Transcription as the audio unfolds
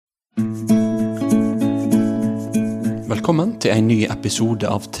Velkommen til en ny episode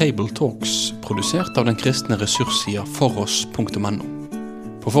av Table Talks, produsert av den kristne ressurssida foross.no.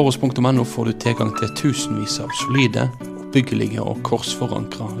 På foross.no får du tilgang til tusenvis av solide, oppbyggelige og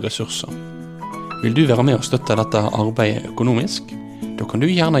korsforankra ressurser. Vil du være med og støtte dette arbeidet økonomisk? Da kan du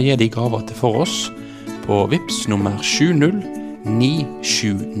gjerne gi de gaver til Foross på Vips nummer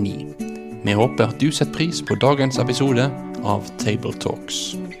 70979. Vi håper at du setter pris på dagens episode av Table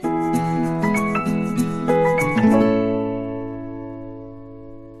Talks.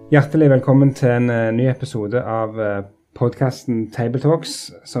 Hjertelig velkommen til en ny episode av podcasten Table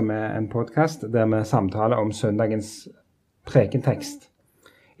Talks, som en podcast der vi samtaler om søndagens prekentekst.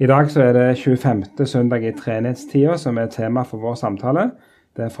 I dag så det 25. søndag i treenighetstida som tema for vår samtale.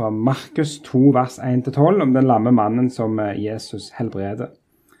 Det fra Markus 2, vers 1-12, om den lamme mannen som Jesus helbreder.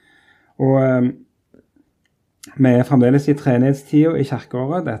 Og vi fremdeles i treenighetstida i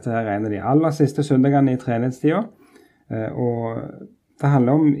kirkeåret. Dette en av de aller siste søndagene i treenighetstida. Og det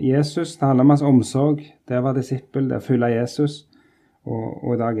handler om Jesus, det handler om hans omsorg. Det var disippel, det følge Jesus.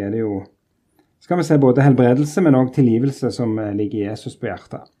 Og i dag det jo, skal vi se både helbredelse, men også tilgivelse som ligger Jesus på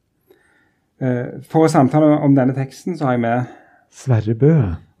hjertet. For å samtale om denne teksten så har jeg med Sverre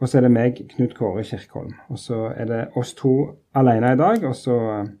Bøe. Og så det meg, Knut Kåre Kirkholm. Og så det oss to alene i dag, og så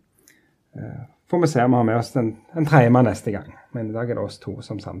får vi se om vi har med oss en tredjemann neste gang. Men i dag det oss to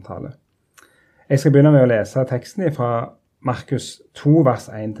som samtaler. Jeg skal begynne med å lese teksten fra Markus 2, vers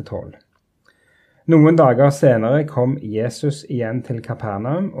 1-12. Noen dager senere kom Jesus igjen til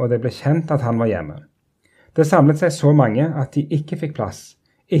Kapernaum, og det ble kjent at han var hjemme. Det samlet seg så mange at de ikke fikk plass,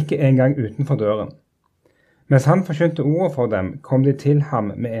 ikke engang utenfor døren. Mens han forkynte ordet for dem, kom de til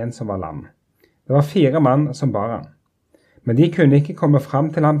ham med en som var lam. Det var 4 mann som bar han. Men de kunne ikke komme fram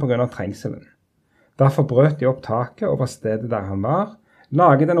til ham på grunn av trengselen. Derfor brøt de opp taket over stedet der han var,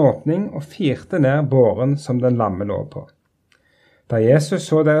 laget en åpning og firte ned båren som den lamme lå på. Da Jesus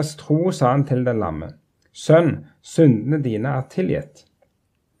så deres tro, sa han til den lamme, «Sønn, syndene dine tilgitt.»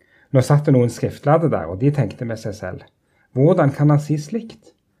 Nå satt det noen skriftlærde der, og de tenkte med seg selv, «Hvordan kan han si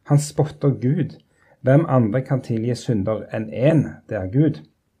slikt? Han spotter Gud. Hvem andre kan tilgi synder enn en, det Gud?»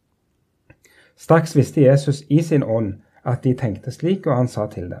 Straks visste Jesus i sin ånd at de tenkte slik, og han sa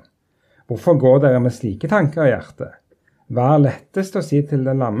til dem, «Hvorfor går dere med slike tanker i hjertet? Hva lettest å si til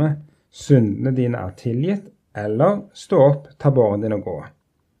den lamme, syndene dine tilgitt, eller stå opp, ta båren din og gå.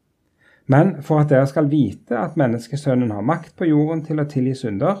 Men for at dere skal vite at menneskesønnen har makt på jorden til å tilgi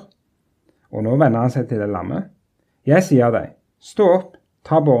synder, og nå vender han seg til den lamme, jeg sier deg, stå opp,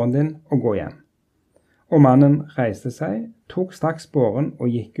 ta båren din og gå hjem. Og mannen reiste seg, tok straks båren og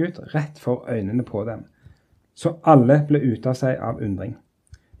gikk ut rett for øynene på dem. Så alle ble ute av seg av undring.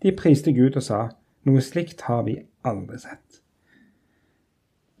 De priste Gud og sa, noe slikt har vi aldri sett.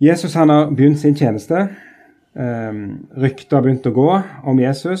 Jesus han har begynt sin tjeneste. Ryktet har begynt å gå om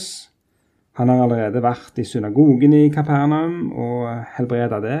Jesus. Han har allerede vært i synagogen i Kapernaum og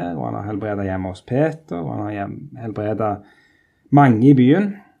helbredet der, og han har helbredet hjemme hos Peter, og han har helbredet mange i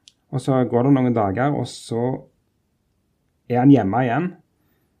byen. Og så går det noen dager, og så han hjemme igjen.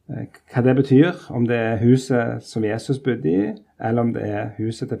 Hva det betyr, om det huset som Jesus bodde i, eller om det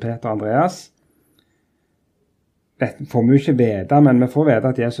huset til Peter og Andreas. Dette får vi jo ikke vite, men vi får vite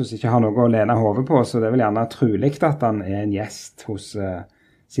at Jesus ikke har noe å lene hodet på, så det er vel gjerne trolig at han en gjest hos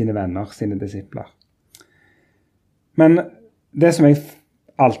sine venner, sine disipler. Men det som jeg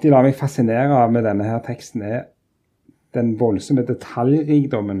alltid lar meg fascinere av med denne her teksten den voldsomme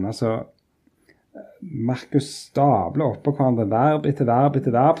detaljrikdommen. Altså, Markus stabler oppå hverandre verb etter verb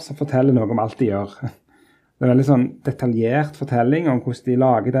etter verb som forteller noe om alt de gjør. Det veldig sånn detaljert fortelling om hvordan de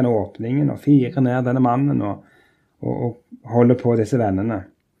lager denne åpningen og firer ned denne mannen og holder på disse vennene.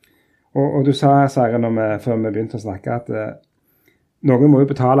 Og du sa, Sverre, før vi begynte å snakke, at noen må jo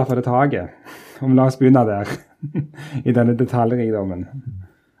betale for det taket. Og la oss begynne der, i denne detaljrikdommen.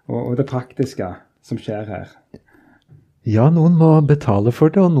 Og det praktiske som skjer her. Ja, noen må betale for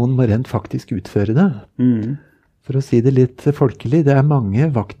det, og noen må rent faktisk utføre det. For å si det litt folkelig, det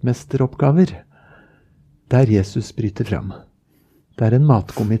mange vaktmesteroppgaver der Jesus bryter fram. Det en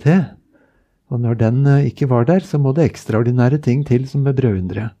matkomité, og når den ikke var der, så må det ekstraordinære ting til som med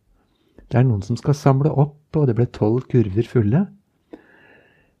brødundre. Det noen som skal samle opp, og det ble 12 kurver fulle.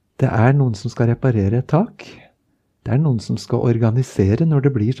 Det noen som skal reparere et tak. Det noen som skal organisere når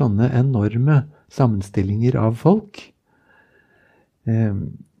det blir sånne enorme sammenstillinger av folk.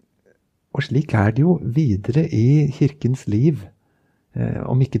 Og slik det jo videre i kirkens liv.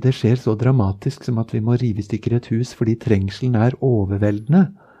 Om ikke det skjer så dramatisk som at vi må rive i stykker et hus fordi trengselen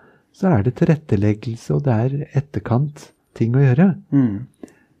overveldende, så det tilretteleggelse, og det etterkant ting å gjøre.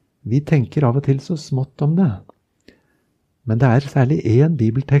 Vi tenker av og til så smått om det. Men det er særlig én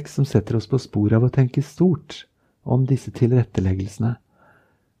bibeltekst som setter oss på spor av å tenke stort om disse tilretteleggelsene.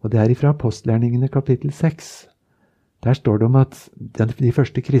 Og det er ifra apostelgjerningene kapittel 6. Der står det om at de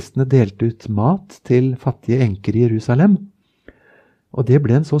første kristne delte ut mat til fattige enker i Jerusalem. Og det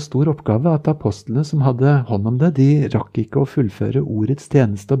ble en så stor oppgave at apostlene som hadde hånd om det, de rakk ikke å fullføre ordets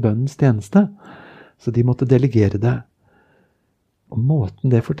tjeneste og bønnens tjeneste. Så de måtte delegere det. Og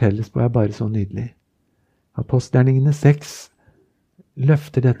måten det fortelles på er bare så nydelig. Apostelgjerningene 6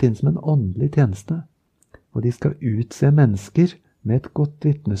 løfter dette inn som en åndelig tjeneste. Og de skal utse mennesker med et godt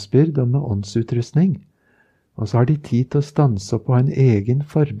vitnesbyrd og med åndsutrustning. Og så har de tid til å stanse opp og ha en egen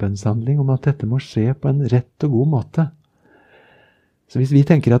forbønnshandling om at dette må skje på en rett og god måte. Så hvis vi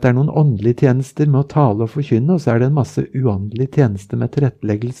tenker at det er noen åndelige tjenester med å tale og forkynne, og så er det en masse uåndelige tjenester med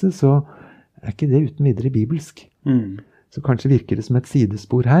tilretteleggelse, så er ikke det uten videre bibelsk. Så kanskje virker det som et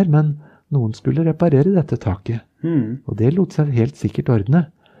sidespor her, men noen skulle reparere dette taket. Og det lot seg helt sikkert ordne.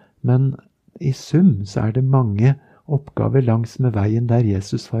 Men i sum så er det mange oppgaver langs med veien der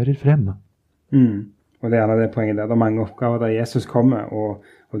Jesus farer frem. Og det er gjerne det poenget der. Det er mange oppgaver der Jesus kommer, og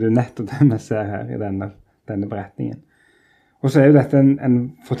det er nettopp det vi ser her i denne beretningen. Og så er jo dette en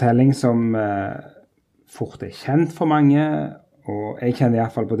fortelling som fort er kjent for mange, og jeg kjenner i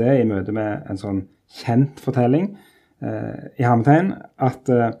hvert fall på det i møte med en sånn kjent fortelling i hermetegn, at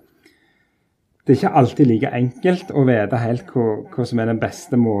det er ikke alltid like enkelt å vite helt hva som er den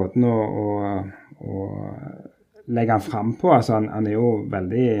beste måten å legge han fram på. Altså han er jo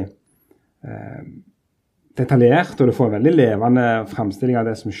veldig detaljert, og du får en veldig levende fremstilling av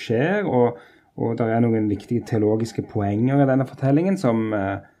det som skjer, og det er noen viktige teologiske poenger i denne fortellingen som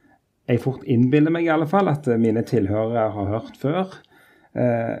jeg fort innbilder meg i alle fall, at mine tilhørere har hørt før.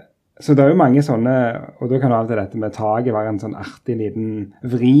 Så det er jo mange sånne, og da kan jo alltid dette med taget være en sånn artig liten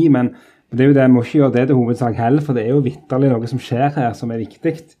vri, men det er jo det, jeg må ikke gjøre det til hovedsak heller, for det er jo vitterlig noe som skjer her som er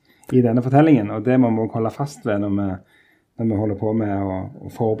viktig i denne fortellingen, og det må vi holde fast ved når vi holder på med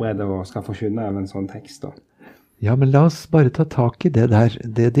å forberede og skal forkynne av en sånn tekst da. Ja, men la oss bare ta tak i det der,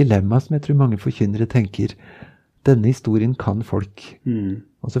 det dilemmaet som jeg tror mange forkynnere tenker. Denne historien kan folk.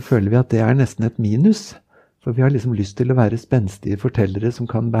 Og så føler vi at det er nesten et minus, for vi har liksom lyst til å være spenstige fortellere som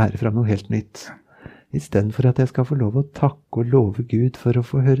kan bære fram noe helt nytt. I stedet for at jeg skal få lov å takke og love Gud for å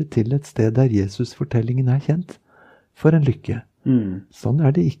få høre til et sted der Jesus-fortellingen er kjent. For en lykke. Sånn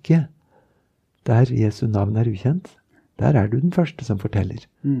er det ikke. Der Jesu navn er ukjent, der er du den første som forteller.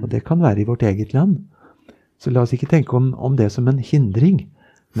 Og det kan være i vårt eget land. Så la oss ikke tenke om det som en hindring,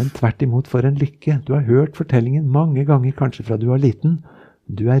 men tvert imot for en lykke. Du har hørt fortellingen mange ganger, kanskje fra du var liten.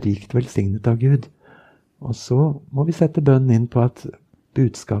 Du er rikt velsignet av Gud. Og så må vi sette bønnen inn på at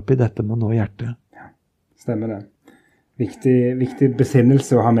budskapet i dette må nå hjertet. Ja, stemmer det. Viktig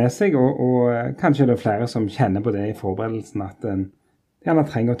besinnelse å ha med seg, og kanskje det er flere som kjenner på det i forberedelsen, at en gjerne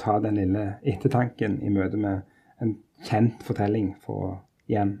trenger å ta den lille ettertanken i møte med en kjent fortelling, for å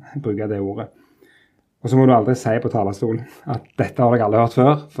igjen bruke det ordet. Og så må du aldri si på talerstolen at dette har jeg aldri hørt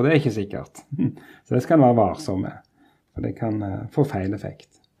før, for det er ikke sikkert. Så det skal en være varsom med, for det kan få feil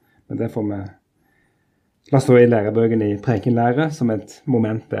effekt. Men det får vi la stå i lærebøkene i prekenlære som et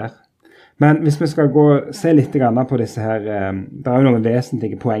moment der. Men hvis vi skal se litt på disse her, det er jo noen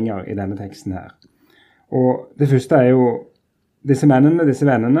vesentlige poenger i denne teksten her. Og det første er jo, disse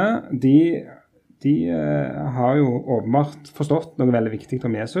vennene, de har jo åpenbart forstått noe veldig viktig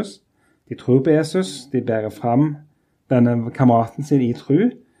om Jesus. De tror på Jesus, de bærer fram denne kameraten sin i tro.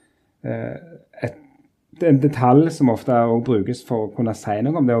 Det er en detalj som ofte også brukes for å kunne si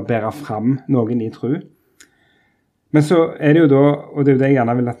noe om det, å bære fram noen i tro. Men så er det jo da, og det er jo det jeg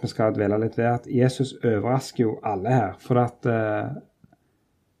gjerne vil at vi skal dvele litt ved, at Jesus overrasker jo alle her. For at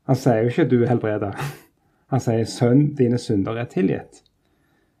han sier jo ikke at du er helbredet. Han sier, sønn, dine synder er tilgitt.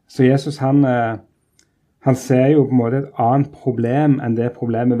 Så Jesus han ser jo på en måte et annet problem enn det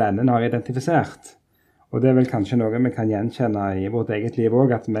problemet vennen har identifisert. Og det er vel kanskje noe vi kan gjenkjenne i vårt eget liv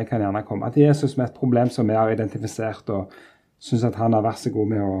også, at vi kan gjerne komme til Jesus med et problem som vi har identifisert, og synes at han har vært så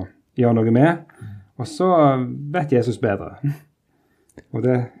god med å gjøre noe med. Og så vet Jesus bedre. Og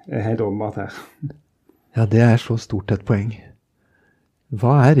det er helt åpenbart her. Ja, det er så stort et poeng.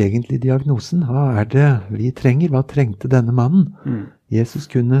 Hva er egentlig diagnosen? Hva er det vi trenger? Hva trengte denne mannen? Jesus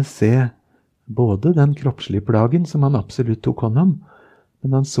kunne se både den kroppslige plagen som han absolutt tok hånd om,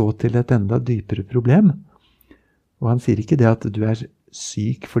 men han så til et enda dypere problem. Og han sier ikke det at du er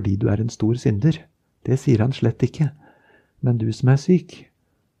syk fordi du er en stor synder. Det sier han slett ikke. Men du som er syk,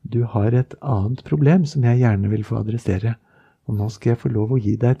 du har et annet problem som jeg gjerne vil få adressere. Og nå skal jeg få lov å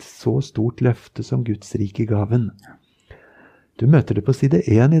gi deg et så stort løfte som Guds rike gaven. Du møter det på side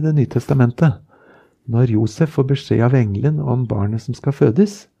 1 i Det nye testamentet. Når Josef får beskjed av engelen om barnet som skal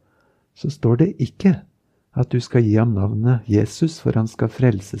fødes, så står det ikke at du skal gi ham navnet Jesus, for han skal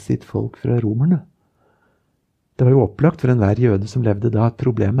frelse sitt folk fra romerne. Det var jo opplagt for enhver jøde som levde da, at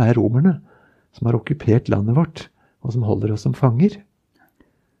problemet romerne, som har okkupert landet vårt, og som holder oss som fanger.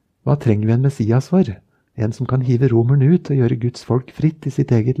 Hva trenger vi en Messias for? En som kan hive romerne ut og gjøre Guds folk fritt i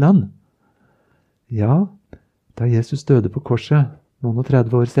sitt eget land? Ja, da Jesus døde på korset noen og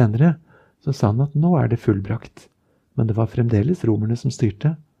 30 år senere, så sa han at nå det fullbrakt. Men det var fremdeles romerne som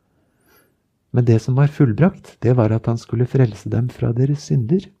styrte. Men det som var fullbrakt, det var at han skulle frelse dem fra deres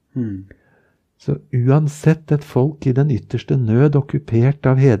synder. Så uansett et folk i den ytterste nød okkupert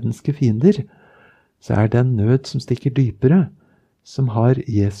av hedenske fiender, så det en nød som stikker dypere, som har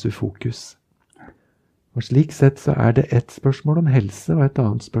Jesu fokus. Og slik sett så det et spørsmål om helse og et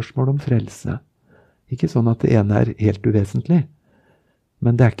annet spørsmål om frelse. Ikke sånn at det ene helt uvesentlig,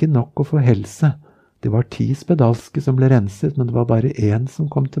 men det ikke nok å få helse. Det var 10 spedalske som ble renset, men det var bare 1 som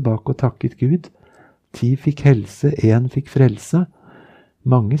kom tilbake og takket Gud. 10 fikk helse, 1 fikk frelse.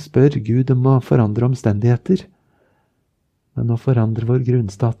 Mange spør Gud om å forandre omstendigheter, men å forandre vår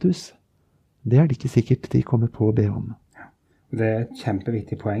grunnstatus, det det ikke sikkert de kommer på å be om. Det et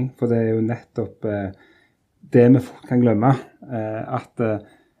kjempeviktig poeng, for det jo nettopp det vi fort kan glemme, at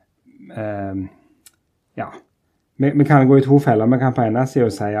vi kan gå i 2 feller. Vi kan på ene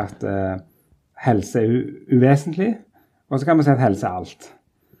siden si at helse uvesentlig, og så kan vi si at helse alt.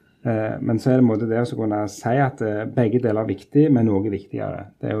 Men så det en måte det å kunne si at begge deler viktig, men noe viktigere.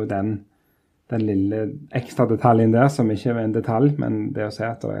 Det jo den lille ekstra detaljen der, som ikke en detalj, men det å si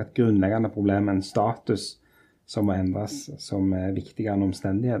at det et grunnleggende problem, en status som må endres, som viktigere enn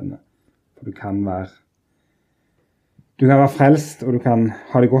omstendighetene. For du kan være frelst, og du kan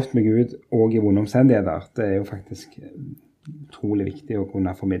ha det godt med Gud og i vonde omstendigheter. Det jo faktisk utrolig viktig å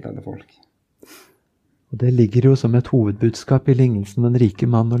kunne formidle til folk. Og det ligger jo som et hovedbudskap i lignelsen om den rike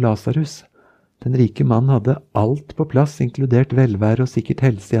mann og Lazarus. Den rike mann hadde alt på plass, inkludert velvære og sikkert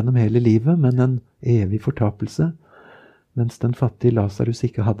helse gjennom hele livet, men en evig fortapelse, mens den fattige Lazarus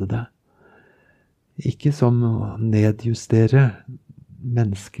ikke hadde det. Ikke som å nedjustere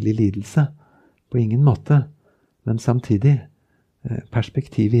menneskelig lidelse, på ingen måte, men samtidig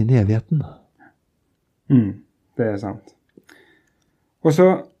perspektivet inn i evigheten. Det sant. Og så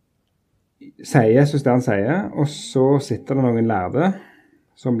sier Jesus det han sier, og så sitter det noen lærde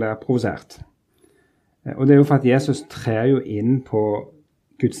som blir provosert. Og det jo for at Jesus trer jo inn på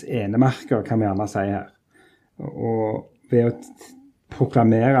Guds enemerker, kan vi gjerne si her. Og ved å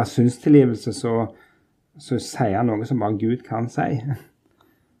proklamere synstilgivelse, så sier han noe som bare Gud kan si.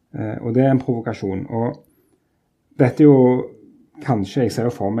 Og det en provokasjon. Og dette jo, kanskje, jeg ser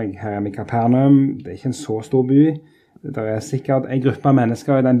jo for meg her i Kapernaum, det ikke en så stor by. Det sikkert en gruppe av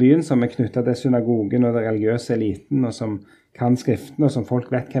mennesker i den byen som knyttet til synagogen og den religiøse eliten, og som kan skriften, og som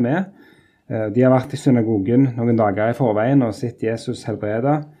folk vet hvem De har vært i synagogen noen dager i forveien og sett Jesus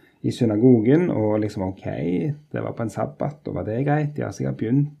helbrede i synagogen, og liksom, ok, det var på en sabbat, og var det greit? De har sikkert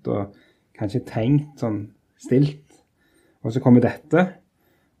begynt, og kanskje tenkt sånn stilt. Og så kommer dette,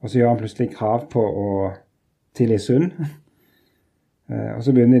 og så gjør han plutselig krav på å tilgi synd. Og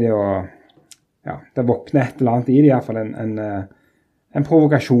så begynner de å, det våkner et eller annet i det, i hvert fall en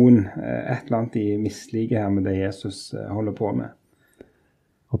provokasjon, et eller annet de misliker her med det Jesus holder på med.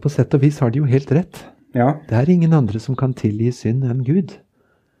 Og på sett og vis har de jo helt rett. Ja. Det ingen andre som kan tilgi synd enn Gud.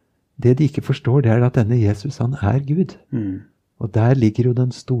 Det de ikke forstår, det at denne Jesus, han Gud. Og der ligger jo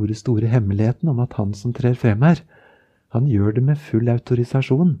den store, store hemmeligheten om at han som trer frem her, han gjør det med full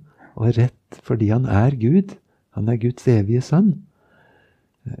autorisasjon, og rett fordi han Gud. Han Guds evige sønn.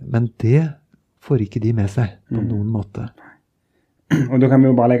 Men det får ikke de med seg på noen måte. Og da kan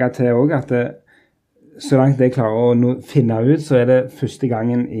vi jo bare legge til også at så langt jeg klarer å finne ut, så det første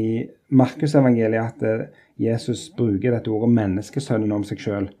gangen i Markus-evangeliet at Jesus bruker dette ordet menneskesønnen om seg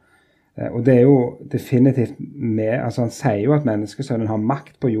selv. Og det jo definitivt med, altså han sier jo at menneskesønnen har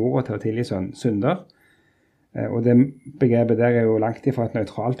makt på jorda til å tilgi synder. Og det begrepet der jo langt ifra et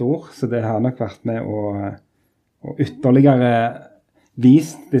nøytralt ord, så det har nok vært med å ytterligere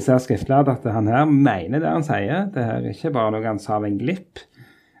vist disse skriftlærde at han her mener det han sier. Det her ikke bare noe han sa av en glipp.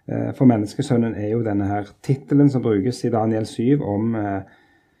 For menneskesønnen jo denne her titelen som brukes i Daniel 7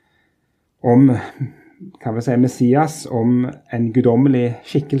 om kan vi si, Messias, om en gudommelig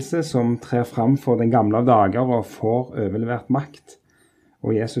skikkelse som trer fram for den gamle av dager og får overlevert makt.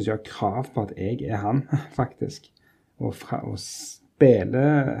 Og Jesus gjør krav på at jeg han, faktisk. Og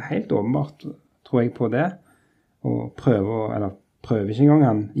spiller helt åpenbart, tror jeg, på det. Og prøver ikke engang,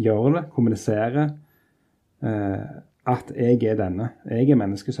 han gjør det, kommuniserer at jeg denne. Jeg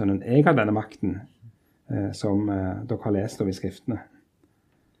menneskesønnen. Jeg har denne makten. som dere har lest over i skriftene.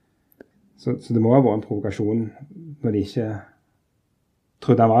 Så det må ha vært en provokasjon når de ikke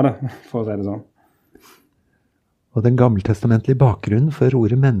trodde han var det, for å si det sånn. Og den gammeltestamentlige bakgrunnen for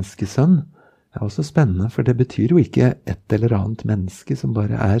ordet menneskesønn er også spennende, for det betyr jo ikke et eller annet menneske som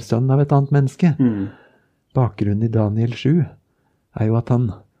bare er sønn av et annet menneske. Bakgrunnen i Daniel 7 er jo at han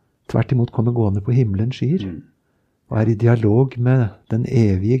tvert imot kommer gående på himmelens skyer, og er i dialog med den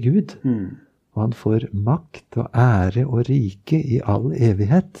evige Gud. Og han får makt og ære og rike i all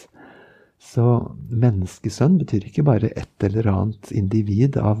evighet. Så menneskesønn betyr ikke bare et eller annet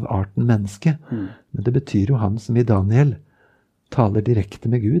individ av arten menneske, men det betyr jo han som i Daniel taler direkte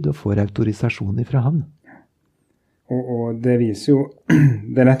med Gud og får autorisasjon ifra han. Og det viser jo,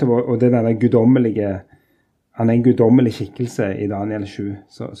 det er nettopp, og det der guddommelige, han er en guddommelig skikkelse i Daniel 7,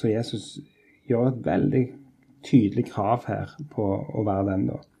 så Jesus gjør et veldig tydelig krav her på å være den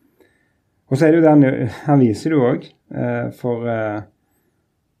da. Og så er det jo det han viser det jo også, for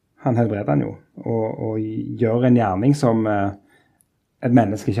han helbreder han jo, og gjør en gjerning som et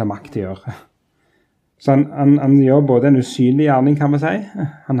menneske ikke har makt til å gjøre. Så han gjør både en usynlig gjerning, kan man si.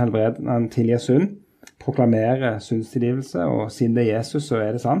 Han helbreder, han tilgir synd, proklamerer syndstilgivelse, og siden det er Jesus, så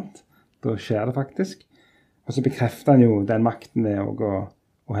er det sant. Da skjer det faktisk. Og så bekrefter han jo den makten ved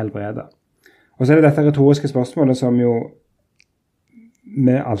å helbrede. Og så er det dette retoriske spørsmålet som jo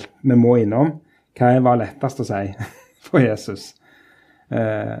vi må innom. Hva var lettest å si for Jesus?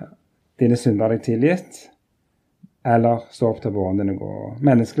 Dine synder er deg tilgitt, eller stå opp til våren din og gå.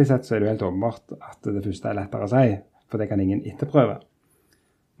 Menneskelig sett så er det jo helt åpenbart at det første er lettere å si, for det kan ingen etterprøve.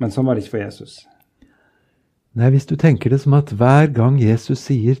 Men sånn var det ikke for Jesus. Nei, hvis du tenker det som at hver gang Jesus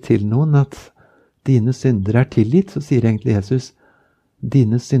sier til noen at dine synder er tilgitt, så sier egentlig Jesus,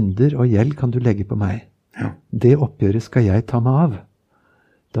 dine synder og gjeld kan du legge på meg. Ja. Det oppgjøret skal jeg ta meg av.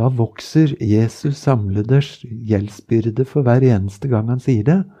 Da vokser Jesus samlede gjeldsbyrde for hver eneste gang han sier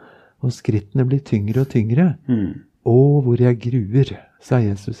det, og skrittene blir tyngre og tyngre. Å, hvor jeg gruer, sa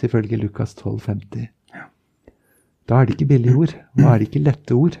Jesus ifølge Lukas 12,50. Ja. Da er det ikke billige ord, da er det ikke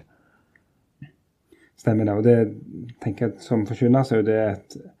lette ord. Stemmer det, og det tenker jeg som forkynner, så er det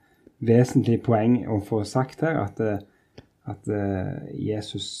et vesentlig poeng å få sagt her, at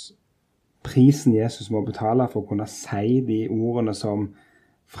prisen Jesus må betale for å kunne si de ordene som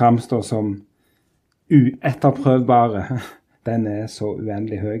framstår som uetterprøvbare, den er så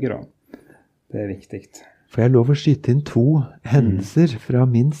uendelig høy da. Det er viktig. For jeg lov å skyte inn 2 hendelser fra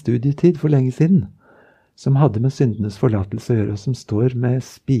min studietid for lenge siden, som hadde med syndenes forlatelse å gjøre, og som står med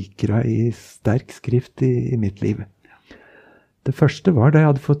spikra i sterk skrift i mitt liv. Det første var da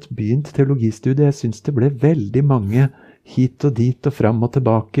jeg hadde fått begynt teologistudiet. Jeg synes det ble veldig mange hit og dit og fram og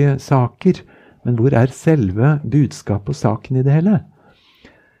tilbake saker, men hvor er selve budskapet og saken i det hele?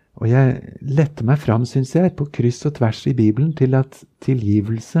 Og jeg lette meg fram, synes jeg, på kryss og tvers i Bibelen til at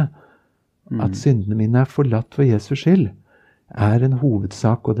tilgivelse, at syndene mine er forlatt for Jesus skyld, er en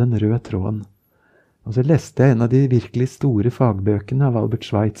hovedsak og den røde tråden. Og så leste jeg en av de virkelig store fagbøkene av Albert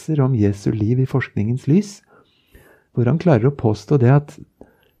Schweitzer om Jesu liv i forskningens lys, hvor han klarer å påstå det at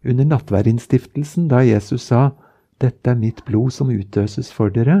under nattverdinnstiftelsen, da Jesus sa, dette er mitt blod som utøses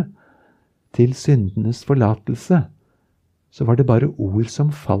for dere, til syndenes forlatelse, så var det bare ord som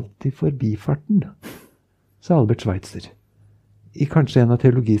falt i forbifarten, sa Albert Schweitzer, i kanskje en av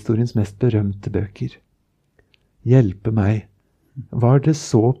teologihistoriens mest berømte bøker. Hjelpe meg. Var det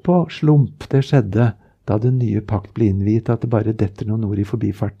så på slump det skjedde, da den nye pakt ble innviet, at det bare detter noen ord i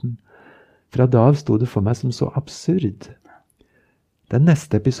forbifarten? Fra da av sto det for meg som så absurd. Den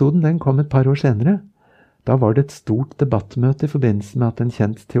neste episoden, den kom et par år senere. Da var det et stort debattmøte i forbindelse med at en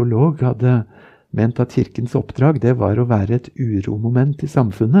kjent teolog hadde ment at kirkens oppdrag det var å være et uromoment i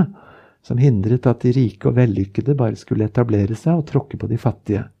samfunnet, som hindret at de rike og vellykkede bare skulle etablere seg og tråkke på de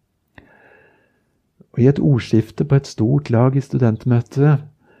fattige. Og i et ordskifte på et stort lag i studentmøtet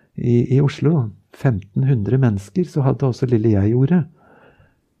i Oslo, 1500 mennesker, så hadde også lille jeg ordet.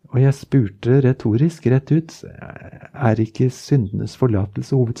 Og jeg spurte retorisk rett ut, er ikke syndenes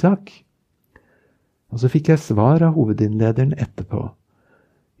forlatelse hovedsak? Og så fikk jeg svar av hovedinnlederen etterpå.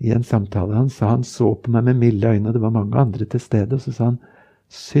 I en samtale han så på meg med milde øyne, og det var mange andre til stede, og så sa han,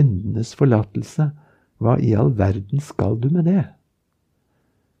 syndenes forlatelse, hva i all verden skal du med det?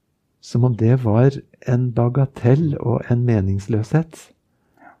 Som om det var en bagatell og en meningsløshet.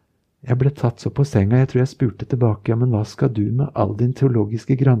 Jeg ble tatt så på senga, jeg tror jeg spurte tilbake, ja, men hva skal du med all din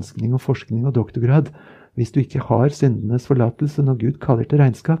teologiske granskning og forskning og doktorgrad, hvis du ikke har syndenes forlatelse når Gud kaller til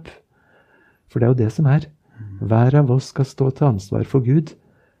regnskap? For det er jo det som er. Hver av oss skal stå til ansvar for Gud.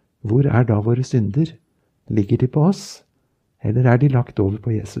 Hvor er da våre synder? Ligger de på oss, eller er de lagt over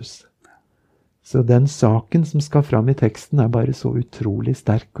på Jesus? Så den saken som skal fram I teksten bare så utrolig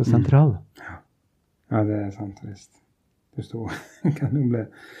sterk og sentral. Ja, det sant visst. Du står, kan jo bli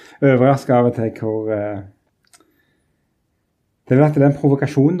overrasket av og til hvor det vil at det en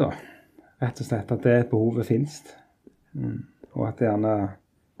provokasjon da, rett og slett, at det behovet finnes. Og at det gjerne,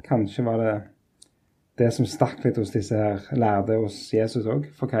 kanskje var det som stakk litt hos disse her lærde hos Jesus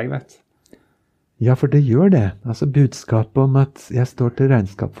også, for hva jeg vet. Ja, for det gjør det. Altså budskapet om at jeg står til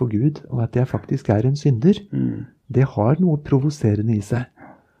regnskap for Gud, og at jeg faktisk en synder, det har noe provoserende I seg.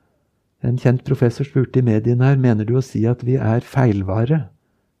 En kjent professor spurte I mediene her, mener du å si at vi feilvare,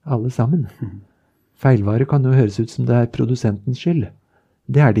 alle sammen? Feilvare kan jo høres ut som det produsentens skyld.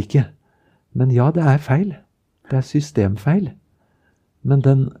 Det det ikke. Men ja, det feil. Det systemfeil. Men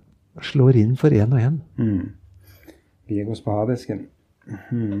den slår inn for en og en. Vi hos på harddisken.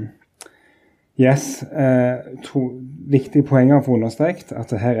 Yes, to viktige poenger for understrekt,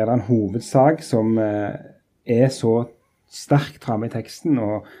 at her det en hovedsak som så sterkt fremme I teksten,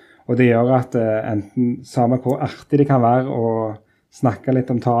 og det gjør at enten samme hvor artig det kan være å snakke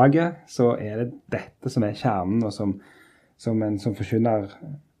litt om taget, så det dette som kjernen, og som en som forkynner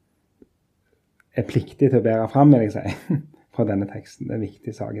pliktig til å bære frem, vil jeg si, fra denne teksten. Det en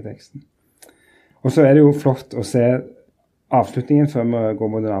viktig sak I teksten. Og så det jo flott å se avslutningen før vi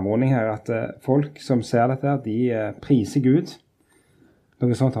går mot en avrunding her, at folk som ser dette, de priser Gud.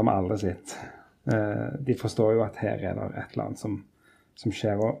 Noe sånt har vi aldri sett. De forstår jo at her det et eller annet som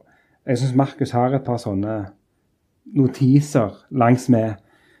skjer. Og jeg synes Markus har et par sånne notiser langs med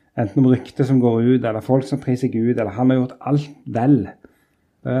enten om rykter som går ut, eller folk som priser Gud, eller han har gjort alt vel.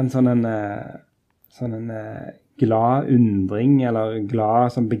 Det en sånn en glad undring, eller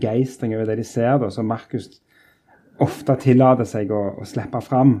glad begeistring over det de ser, da, som Markus ofte tillater seg å slippe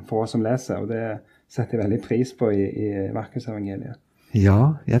fram for oss som leser, og det setter jeg veldig pris på I Markus evangeliet.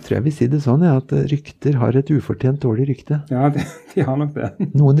 Ja, jeg tror jeg vil si det sånn, at rykter har et ufortjent dårlig rykte. Ja, de har nok det.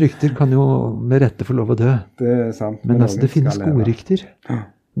 Noen rykter kan jo med rette få lov å dø. Det sant. Men altså, det finnes gode rykter.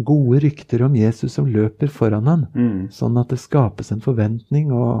 Gode rykter om Jesus som løper foran han, sånn at det skapes en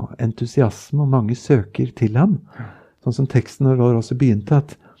forventning og entusiasme, og mange søker til ham. Sånn som teksten vår også begynte,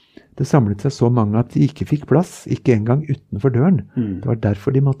 at det samlet seg så mange at de ikke fikk plass, ikke engang utenfor døren. Det var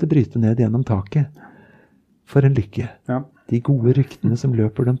derfor de måtte bryte ned gjennom taket. For en lykke. Ja. De gode ryktene som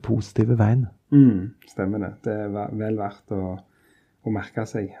løper den positive veien. Stemmer det. Det vel verdt å merke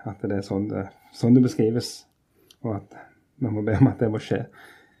seg at det sånn det beskrives, og at man må be om at det må skje.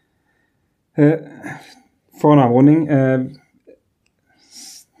 For en avrunding,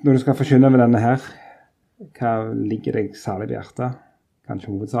 når du skal forkynne med denne her, hva ligger deg særlig I hjertet?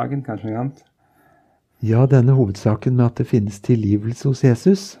 Kanskje hovedsaken, kanskje noe annet? Ja, denne hovedsaken med at det finnes tilgivelse hos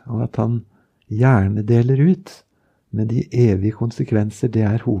Jesus, og at han gjerne deler ut, men de evige konsekvenser, det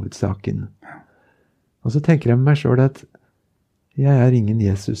hovedsaken. Og så tenker jeg med meg selv at jeg ingen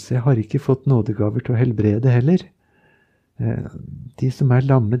Jesus, jeg har ikke fått nådegaver til å helbrede heller. De som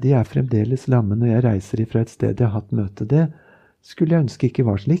lamme, de fremdeles lamme når jeg reiser ifra et sted jeg har hatt møte. Det skulle jeg ønske ikke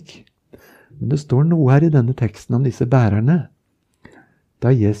var slik. Men det står noe her I denne teksten om disse bærerne. Da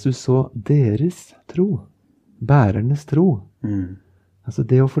Jesus så deres tro, bærernes tro, altså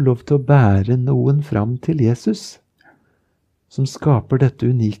det å få lov til å bære noen fram til Jesus, som skaper dette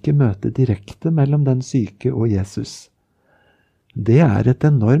unike møtet direkte mellom den syke og Jesus. Det et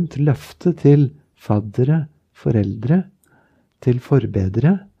enormt løfte til faddere, foreldre, til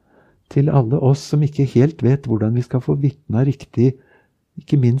forbedere, til alle oss som ikke helt vet hvordan vi skal få vitne riktig,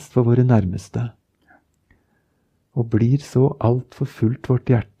 ikke minst for våre nærmeste. Og blir så alt for fullt vårt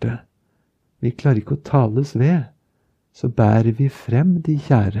hjerte. Vi klarer ikke å tales ved, så bærer vi frem de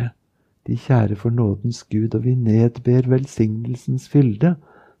kjære for nådens Gud, og vi nedber velsignelsens fylde,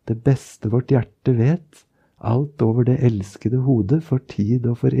 det beste vårt hjerte vet, alt over det elskede hodet, for tid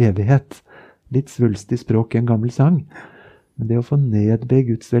og for evighet. Litt svulstig språk I en gammel sang, men det å få nedbe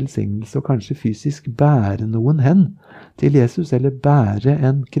Guds velsignelse, og kanskje fysisk bære noen hen til Jesus, eller bære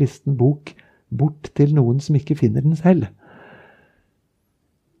en kristen bok bort til noen som ikke finner den selv.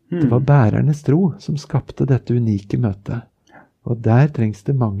 Det var bærernes tro som skapte dette unike møtet. Og der trengs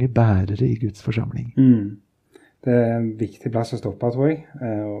det mange bærere I Guds forsamling. Det en viktig plass å stoppe, tror jeg.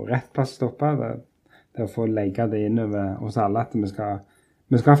 Og rett plass å stoppe, det å få legge det inn over oss alle, at vi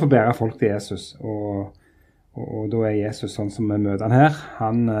skal få bære folk til Jesus. Og da Jesus sånn som vi møter han her.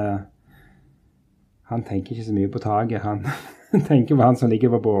 Han tenker ikke så mye på taget. Han tenker på han som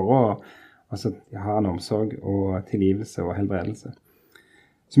ligger på båret, og så har han omsorg og tilgivelse og helbredelse.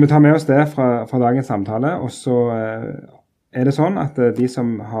 Så vi tar med oss det fra dagens samtale, og så det sånn at de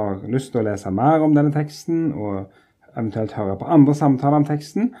som har lyst til å lese mer om denne teksten, og eventuelt høre på andre samtaler om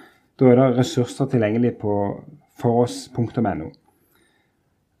teksten, Da er det ressurser tilgjengelig på foross.no.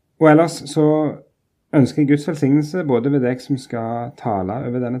 Og ellers så ønsker jeg Guds velsignelse både ved deg som skal tale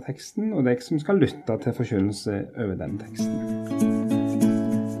over denne teksten, og deg som skal lytte til forkynnelse over denne teksten.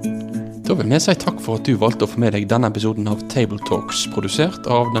 Da vil vi si takk for at du valgte å få med deg denne episoden av Table Talks, produsert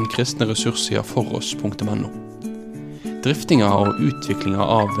av den kristne ressurssida foross.no. Driftinga og utviklinga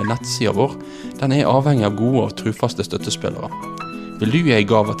av nettsida vår, den er avhengig av gode og trufaste støttespillere. Vil du gi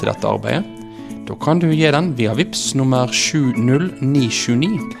gave til dette arbeidet? Da kan du gi den via Vips nummer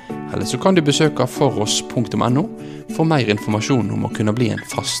 70929, eller så kan du besøke foross.no for mer informasjon om å kunne bli en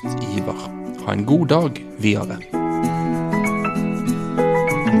fast giver. Ha en god dag videre.